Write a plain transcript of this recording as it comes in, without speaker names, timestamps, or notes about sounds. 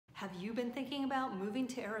Have you been thinking about moving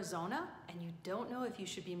to Arizona and you don't know if you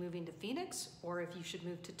should be moving to Phoenix or if you should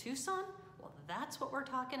move to Tucson? Well, that's what we're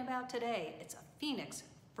talking about today. It's a Phoenix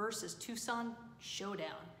versus Tucson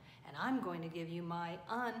showdown, and I'm going to give you my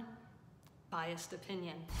unbiased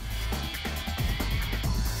opinion.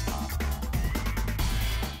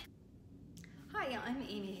 Hi, I'm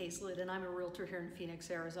Amy Hayslett, and I'm a realtor here in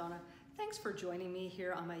Phoenix, Arizona. Thanks for joining me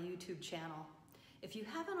here on my YouTube channel. If you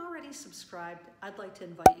haven't already subscribed, I'd like to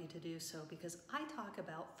invite you to do so because I talk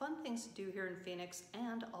about fun things to do here in Phoenix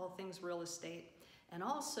and all things real estate. And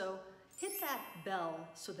also, hit that bell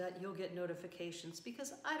so that you'll get notifications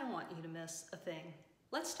because I don't want you to miss a thing.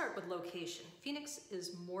 Let's start with location. Phoenix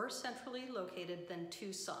is more centrally located than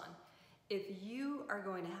Tucson. If you are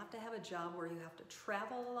going to have a job where you have to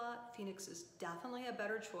travel a lot, Phoenix is definitely a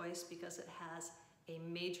better choice because it has a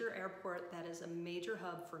major airport that is a major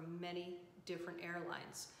hub for many different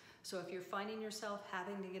airlines. So if you're finding yourself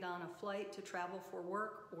having to get on a flight to travel for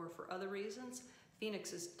work or for other reasons,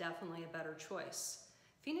 Phoenix is definitely a better choice.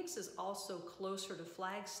 Phoenix is also closer to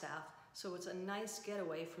Flagstaff, so it's a nice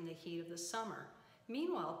getaway from the heat of the summer.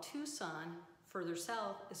 Meanwhile, Tucson, further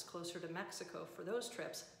south, is closer to Mexico for those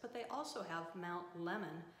trips, but they also have Mount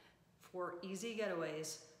Lemmon for easy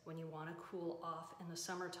getaways when you want to cool off in the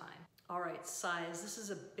summertime. All right, size. This is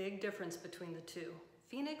a big difference between the two.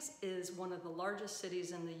 Phoenix is one of the largest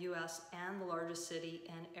cities in the US and the largest city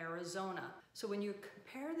in Arizona. So when you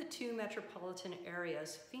compare the two metropolitan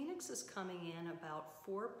areas, Phoenix is coming in about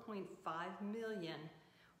 4.5 million,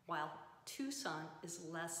 while Tucson is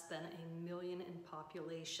less than 1 million in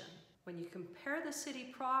population. When you compare the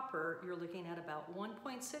city proper, you're looking at about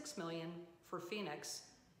 1.6 million for Phoenix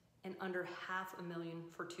and under 500,000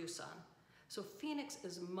 for Tucson. So Phoenix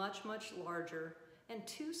is much, much larger, and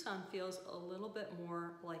Tucson feels a little bit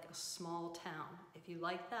more like a small town. If you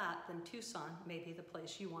like that, then Tucson may be the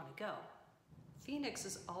place you want to go. Phoenix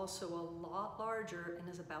is also a lot larger and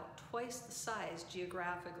is about twice the size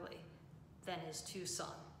geographically than is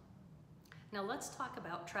Tucson. Now let's talk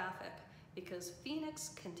about traffic, because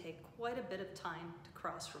Phoenix can take quite a bit of time to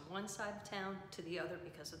cross from one side of town to the other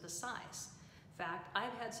because of the size. In fact,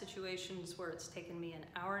 I've had situations where it's taken me an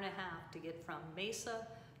hour and a half to get from Mesa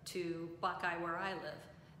to Buckeye where I live,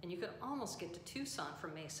 and you could almost get to Tucson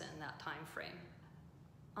from Mesa in that time frame.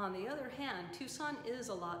 On the other hand, Tucson is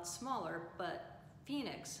a lot smaller, but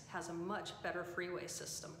Phoenix has a much better freeway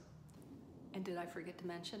system. And did I forget to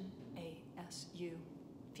mention ASU,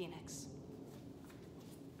 Phoenix?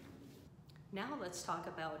 Now let's talk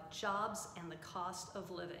about jobs and the cost of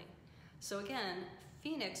living. So again,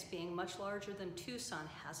 Phoenix, being much larger than Tucson,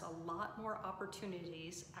 has a lot more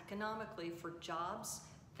opportunities economically for jobs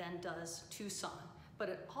than does Tucson, but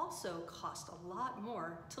it also costs a lot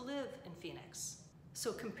more to live in Phoenix.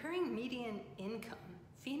 So comparing median income,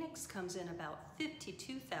 Phoenix comes in about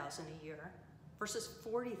 $52,000 a year versus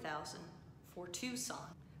 $40,000 for Tucson,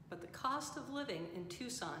 but the cost of living in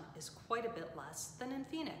Tucson is quite a bit less than in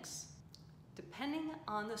Phoenix. Depending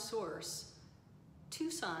on the source,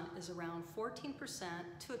 Tucson is around 14%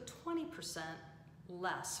 to 20%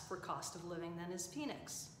 less for cost of living than is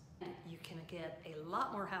Phoenix. You can get a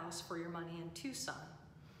lot more house for your money in Tucson.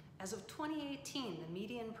 As of 2018, the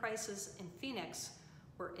median prices in Phoenix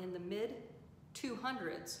were in the mid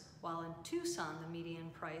 200s, while in Tucson, the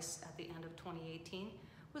median price at the end of 2018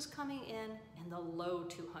 was coming in the low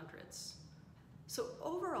 200s. So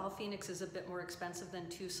overall, Phoenix is a bit more expensive than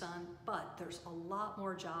Tucson, but there's a lot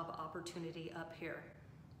more job opportunity up here.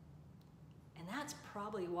 And that's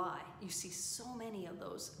probably why you see so many of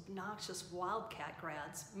those obnoxious Wildcat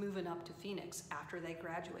grads moving up to Phoenix after they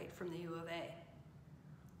graduate from the U of A.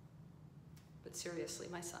 But seriously,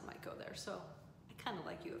 my son might go there, so I kind of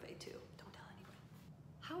like U of A too. Don't tell anyone.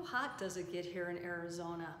 How hot does it get here in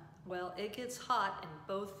Arizona? Well, it gets hot in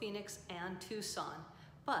both Phoenix and Tucson.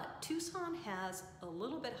 But Tucson has a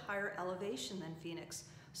little bit higher elevation than Phoenix,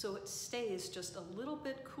 so it stays just a little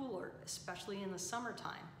bit cooler, especially in the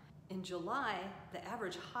summertime. In July, the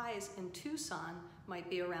average highs in Tucson might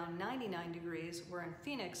be around 99 degrees, where in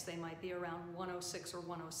Phoenix they might be around 106 or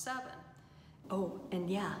 107. Oh, and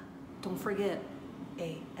yeah, don't forget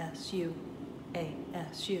ASU,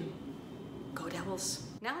 ASU. Go Devils.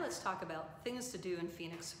 Now let's talk about things to do in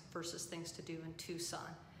Phoenix versus things to do in Tucson.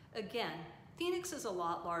 Again, Phoenix is a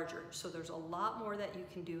lot larger, so there's a lot more that you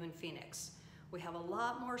can do in Phoenix. We have a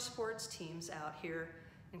lot more sports teams out here,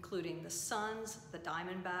 including the Suns, the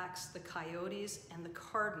Diamondbacks, the Coyotes, and the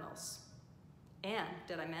Cardinals. And,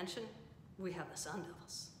 did I mention, we have the Sun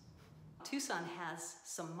Devils. Tucson has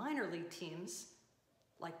some minor league teams,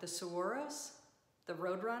 like the Saguaros, the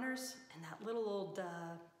Roadrunners, and that little old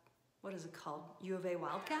what is it called? U of A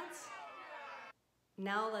Wildcats?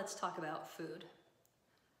 Now let's talk about food.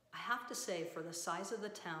 I have to say, for the size of the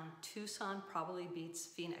town, Tucson probably beats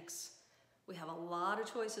Phoenix. We have a lot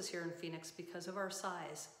of choices here in Phoenix because of our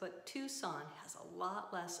size, but Tucson has a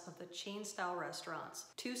lot less of the chain-style restaurants.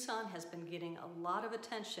 Tucson has been getting a lot of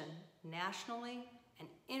attention nationally and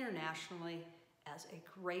internationally as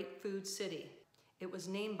a great food city. It was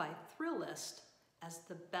named by Thrillist as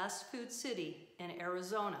the best food city in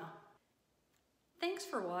Arizona. Thanks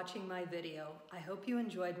for watching my video. I hope you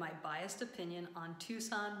enjoyed my biased opinion on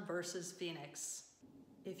Tucson versus Phoenix.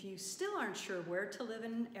 If you still aren't sure where to live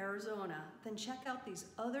in Arizona, then check out these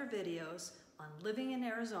other videos on living in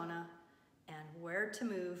Arizona and where to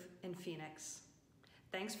move in Phoenix.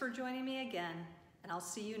 Thanks for joining me again, and I'll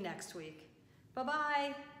see you next week.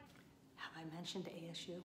 Bye-bye. Have I mentioned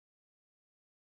ASU?